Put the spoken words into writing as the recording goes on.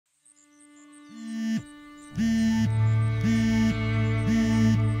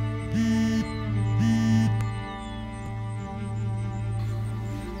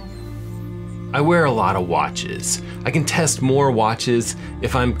I wear a lot of watches. I can test more watches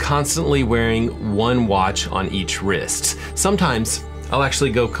if I'm constantly wearing one watch on each wrist. Sometimes I'll actually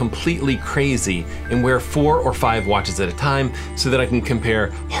go completely crazy and wear 4 or 5 watches at a time so that I can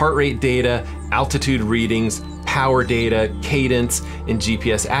compare heart rate data, altitude readings, power data, cadence, and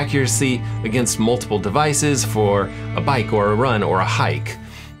GPS accuracy against multiple devices for a bike or a run or a hike.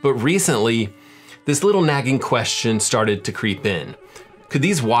 But recently, this little nagging question started to creep in. Could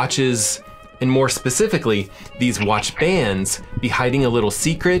these watches, and more specifically, these watch bands, be hiding a little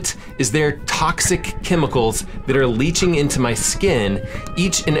secret? Is there toxic chemicals that are leaching into my skin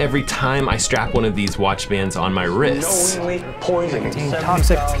each and every time I strap one of these watch bands on my wrists? Contain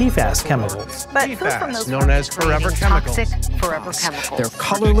toxic PFAS chemicals. But who's from those known as forever chemicals. Toxic forever chemicals. They're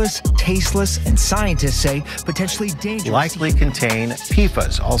colorless, tasteless, and scientists say potentially dangerous. Likely contain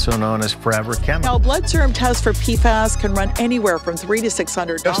PFAS, also known as forever chemicals. Now, a blood serum test for PFAS can run anywhere from $300 to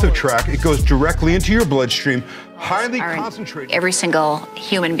 $600. That's the track. It goes directly into your bloodstream, highly concentrated. Every single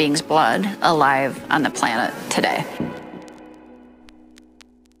human being's blood alive on the planet today.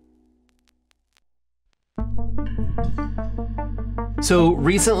 So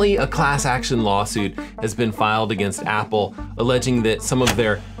recently, a class action lawsuit has been filed against Apple, alleging that some of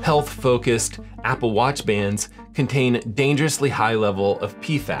their health-focused Apple Watch bands contain dangerously high level of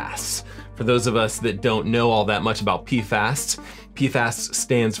PFAS. For those of us that don't know all that much about PFAS, PFAS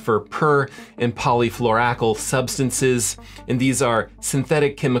stands for per and polyfluoroalkyl substances, and these are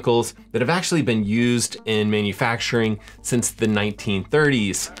synthetic chemicals that have actually been used in manufacturing since the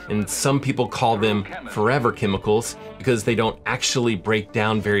 1930s. And some people call them forever chemicals because they don't actually break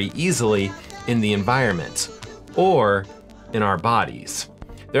down very easily in the environment or in our bodies.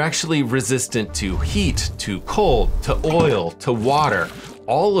 They're actually resistant to heat, to cold, to oil, to water,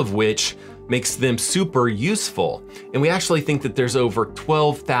 all of which makes them super useful. And we actually think that there's over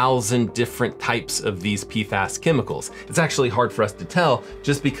 12,000 different types of these PFAS chemicals. It's actually hard for us to tell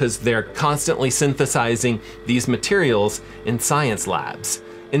just because they're constantly synthesizing these materials in science labs.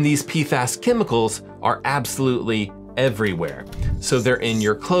 And these PFAS chemicals are absolutely everywhere. So they're in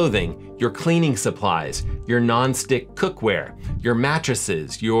your clothing, your cleaning supplies, your non-stick cookware, your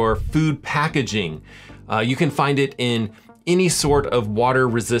mattresses, your food packaging. You can find it in any sort of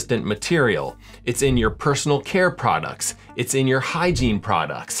water-resistant material. It's in your personal care products. It's in your hygiene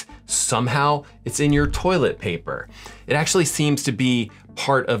products. Somehow, it's in your toilet paper. It actually seems to be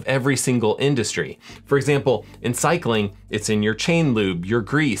part of every single industry. For example, in cycling, it's in your chain lube, your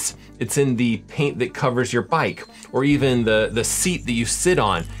grease. It's in the paint that covers your bike, or even the seat that you sit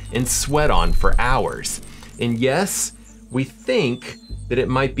on and sweat on for hours. And yes, we think that it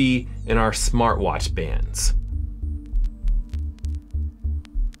might be in our smartwatch bands.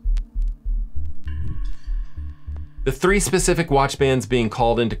 The 3 specific watch bands being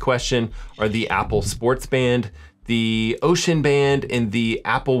called into question are the Apple Sports Band, the Ocean Band, and the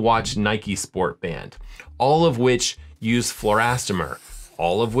Apple Watch Nike Sport Band, all of which use fluoroelastomer,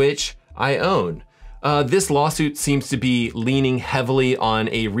 all of which I own. This lawsuit seems to be leaning heavily on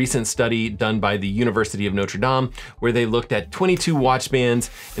a recent study done by the University of Notre Dame, where they looked at 22 watch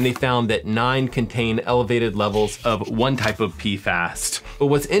bands and they found that 9 contain elevated levels of one type of PFAS. But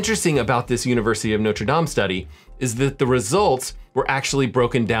what's interesting about this University of Notre Dame study is that the results were actually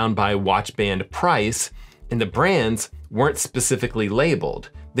broken down by watch band price, and the brands weren't specifically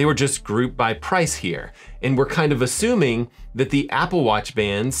labeled. They were just grouped by price here. And we're kind of assuming that the Apple Watch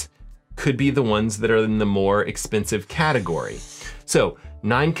bands could be the ones that are in the more expensive category. So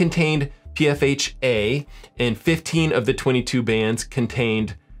 9 contained PFHA, and 15 of the 22 bands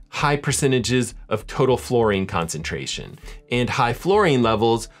contained high percentages of total fluorine concentration. And high fluorine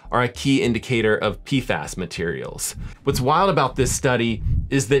levels are a key indicator of PFAS materials. What's wild about this study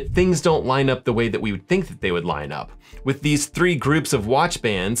is that things don't line up the way that we would think that they would line up. With these 3 groups of watch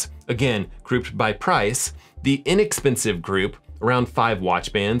bands, again, grouped by price, the inexpensive group, around 5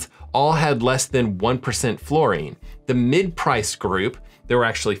 watch bands, all had less than 1% fluorine. The mid-price group, there were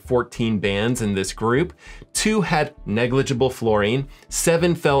actually 14 bands in this group, 2 had negligible fluorine,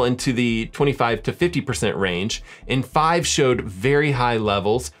 7 fell into the 25 to 50% range, and 5 showed very high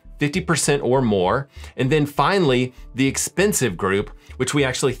levels, 50% or more. And then finally, the expensive group, which we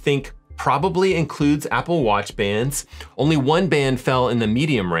actually think probably includes Apple Watch bands. Only 1 band fell in the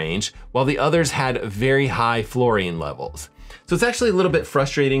medium range, while the others had very high fluorine levels. So it's actually a little bit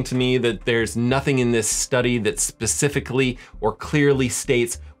frustrating to me that there's nothing in this study that specifically or clearly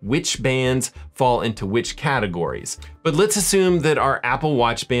states which bands fall into which categories. But let's assume that our Apple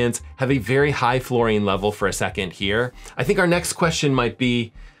Watch bands have a very high fluorine level for a second here. I think our next question might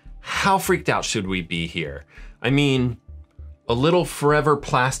be, how freaked out should we be here? I mean, A little forever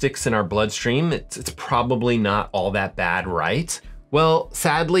plastics in our bloodstream, it's probably not all that bad, right? Well,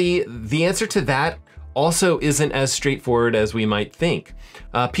 sadly, the answer to that also isn't as straightforward as we might think.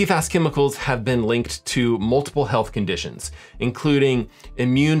 PFAS chemicals have been linked to multiple health conditions, including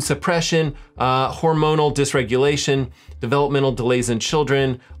immune suppression, hormonal dysregulation, developmental delays in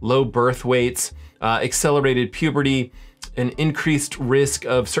children, low birth weights, accelerated puberty, an increased risk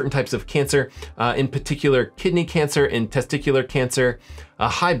of certain types of cancer, in particular kidney cancer and testicular cancer,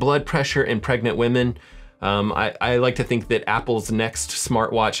 high blood pressure in pregnant women. I like to think that Apple's next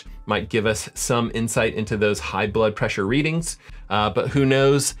smartwatch might give us some insight into those high blood pressure readings, but who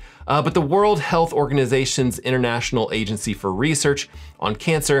knows? But the World Health Organization's International Agency for Research on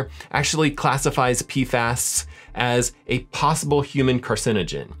Cancer actually classifies PFAS as a possible human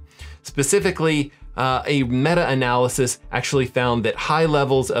carcinogen. Specifically, a meta-analysis actually found that high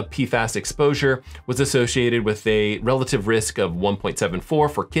levels of PFAS exposure was associated with a relative risk of 1.74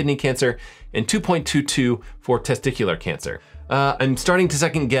 for kidney cancer and 2.22 for testicular cancer. I'm starting to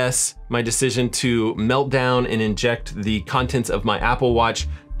second guess my decision to melt down and inject the contents of my Apple Watch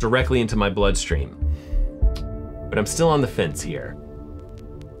directly into my bloodstream. But I'm still on the fence here.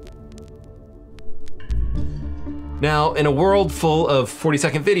 Now, in a world full of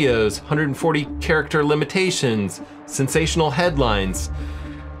 40-second videos, 140 character limitations, sensational headlines,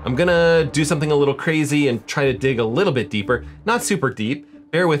 I'm gonna do something a little crazy and try to dig a little bit deeper, not super deep,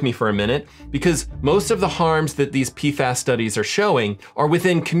 bear with me for a minute, because most of the harms that these PFAS studies are showing are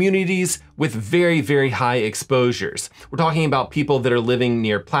within communities with very, very high exposures. We're talking about people that are living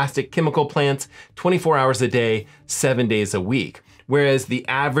near plastic chemical plants 24 hours a day, 7 days a week. Whereas the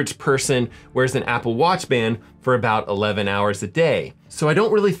average person wears an Apple Watch band for about 11 hours a day. So I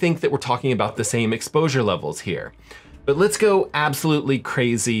don't really think that we're talking about the same exposure levels here. But let's go absolutely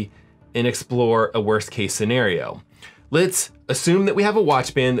crazy and explore a worst case scenario. Let's assume that we have a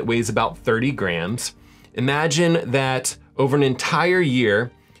watch band that weighs about 30 grams. Imagine that over an entire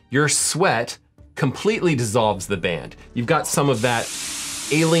year, your sweat completely dissolves the band. You've got some of that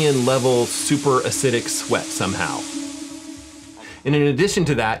alien level super acidic sweat somehow. And in addition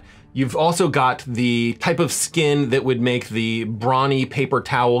to that, you've also got the type of skin that would make the brawny paper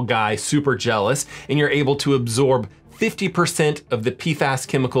towel guy super jealous, and you're able to absorb 50% of the PFAS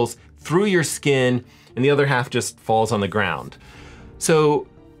chemicals through your skin, and the other half just falls on the ground. So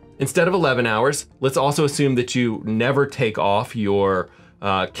instead of 11 hours, let's also assume that you never take off your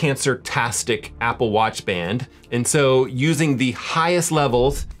cancer-tastic Apple Watch band. And so using the highest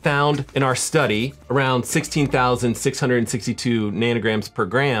levels found in our study, around 16,662 nanograms per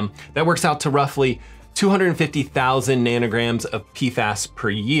gram, that works out to roughly 250,000 nanograms of PFAS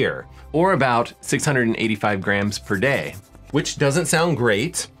per year, or about 685 grams per day, which doesn't sound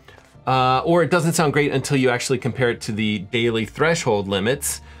great, or it doesn't sound great until you actually compare it to the daily threshold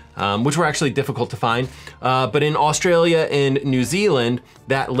limits, which were actually difficult to find. But in Australia and New Zealand,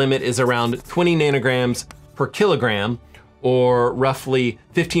 that limit is around 20 nanograms per kilogram, or roughly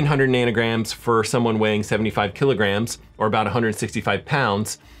 1,500 nanograms for someone weighing 75 kilograms, or about 165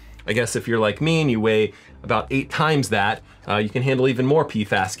 pounds. I guess if you're like me and you weigh about 8 times that, you can handle even more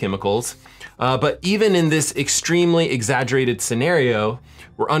PFAS chemicals. But even in this extremely exaggerated scenario,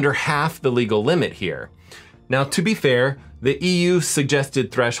 we're under half the legal limit here. Now, to be fair, the EU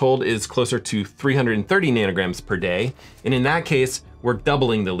suggested threshold is closer to 330 nanograms per day, and in that case, we're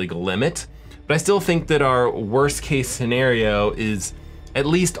doubling the legal limit. But I still think that our worst case scenario is at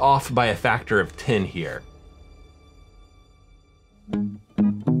least off by a factor of 10 here.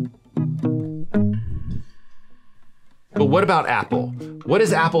 But what about Apple? What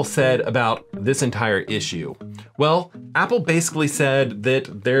has Apple said about this entire issue? Well, Apple basically said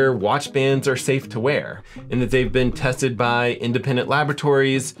that their watch bands are safe to wear and that they've been tested by independent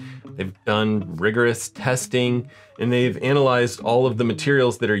laboratories, they've done rigorous testing, and they've analyzed all of the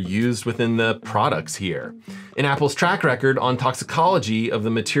materials that are used within the products here. And Apple's track record on toxicology of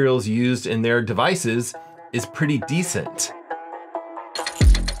the materials used in their devices is pretty decent.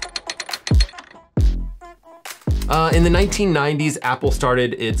 In the 1990s, Apple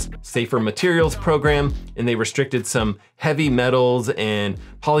started its Safer Materials program, and they restricted some heavy metals and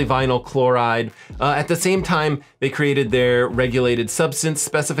polyvinyl chloride. At the same time, they created their regulated substance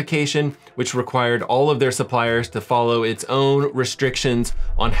specification, which required all of their suppliers to follow its own restrictions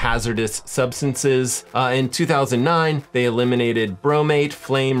on hazardous substances. In 2009, they eliminated bromate,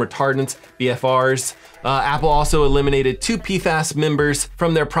 flame retardants, BFRs. Apple also eliminated 2 PFAS members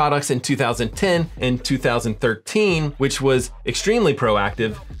from their products in 2010 and 2013, which was extremely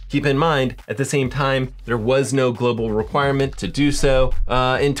proactive Keep in mind, at the same time, there was no global requirement to do so.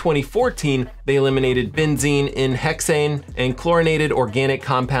 In 2014, they eliminated benzene in hexane and chlorinated organic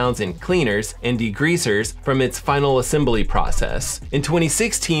compounds in cleaners and degreasers from its final assembly process. In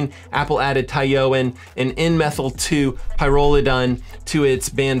 2016, Apple added thioin and N-methyl-2-pyrrolidone to its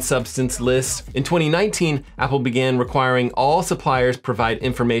banned substance list. In 2019, Apple began requiring all suppliers provide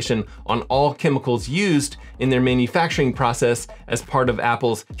information on all chemicals used in their manufacturing process as part of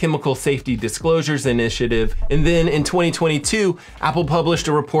Apple's Chemical Safety Disclosures Initiative. And then in 2022, Apple published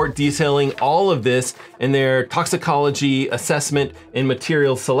a report detailing all of this in their Toxicology Assessment and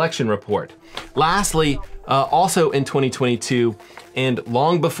Materials Selection Report. Lastly, also in 2022, and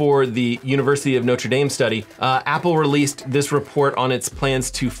long before the University of Notre Dame study, Apple released this report on its plans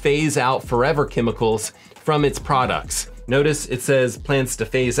to phase out forever chemicals from its products. Notice it says plans to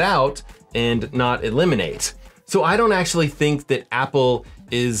phase out and not eliminate. So I don't actually think that Apple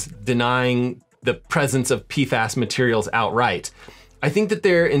is denying the presence of PFAS materials outright. I think that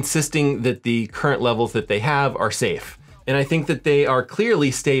they're insisting that the current levels that they have are safe. And I think that they are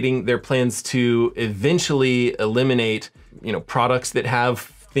clearly stating their plans to eventually eliminate, products that have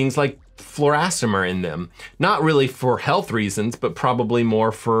things like fluoroelastomer in them. Not really for health reasons, but probably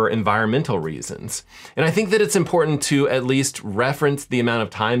more for environmental reasons. And I think that it's important to at least reference the amount of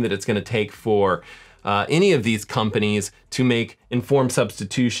time that it's going to take for any of these companies to make informed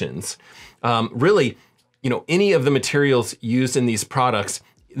substitutions. Really, any of the materials used in these products,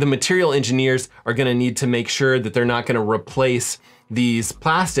 the material engineers are going to need to make sure that they're not going to replace these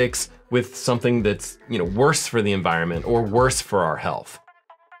plastics with something that's, worse for the environment or worse for our health.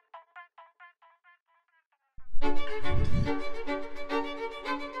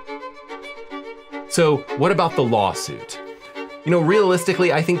 So what about the lawsuit?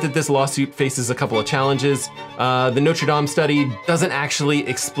 Realistically, I think that this lawsuit faces a couple of challenges. The Notre Dame study doesn't actually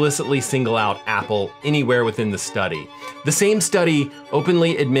explicitly single out Apple anywhere within the study. The same study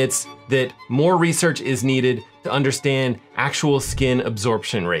openly admits that more research is needed to understand actual skin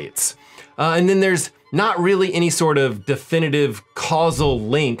absorption rates. And then there's not really any sort of definitive causal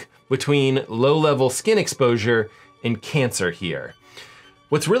link between low-level skin exposure and cancer here.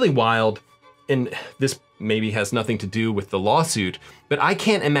 What's really wild, and this maybe has nothing to do with the lawsuit, but I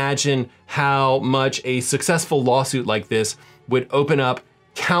can't imagine how much a successful lawsuit like this would open up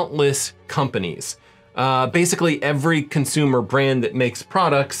countless companies. Basically every consumer brand that makes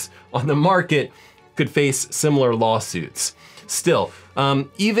products on the market could face similar lawsuits. Still,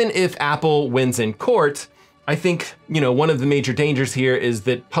 even if Apple wins in court, I think, one of the major dangers here is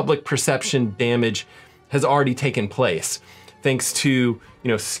that public perception damage has already taken place, thanks to,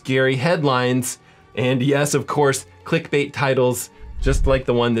 scary headlines and, yes, of course, clickbait titles just like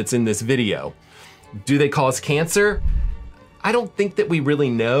the one that's in this video. Do they cause cancer? I don't think that we really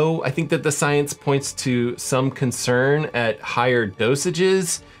know. I think that the science points to some concern at higher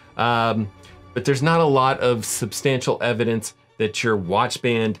dosages, but there's not a lot of substantial evidence that your watch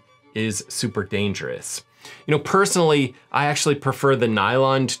band is super dangerous. Personally, I actually prefer the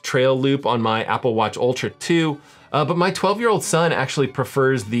nylon trail loop on my Apple Watch Ultra 2, but my 12-year-old son actually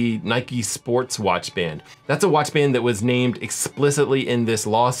prefers the Nike sports watch band. That's a watch band that was named explicitly in this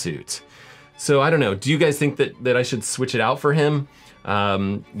lawsuit. So I don't know, do you guys think that I should switch it out for him?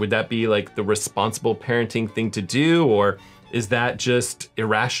 Would that be like the responsible parenting thing to do, or is that just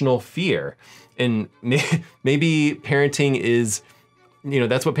irrational fear? And maybe parenting is,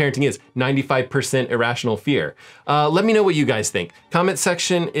 that's what parenting is, 95% irrational fear. Let me know what you guys think. Comment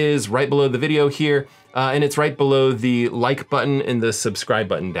section is right below the video here, and it's right below the like button and the subscribe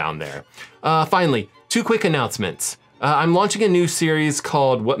button down there. Finally, 2 quick announcements. I'm launching a new series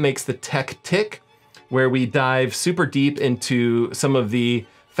called What Makes the Tech Tick, where we dive super deep into some of the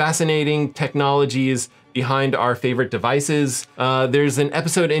fascinating technologies behind our favorite devices. There's an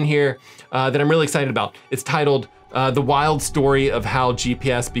episode in here that I'm really excited about. It's titled The Wild Story of How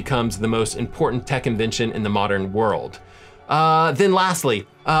GPS Becomes the Most Important Tech Invention in the Modern World. Then lastly,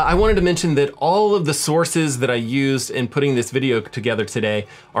 I wanted to mention that all of the sources that I used in putting this video together today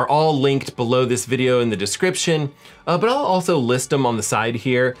are all linked below this video in the description, but I'll also list them on the side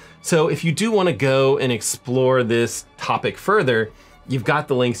here. So if you do want to go and explore this topic further, you've got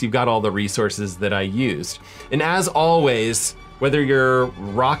the links, you've got all the resources that I used. And as always, whether you're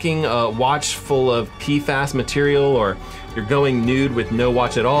rocking a watch full of PFAS material or you're going nude with no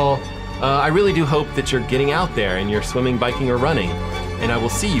watch at all, I really do hope that you're getting out there and you're swimming, biking, or running. And I will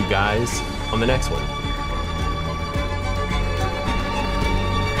see you guys on the next one.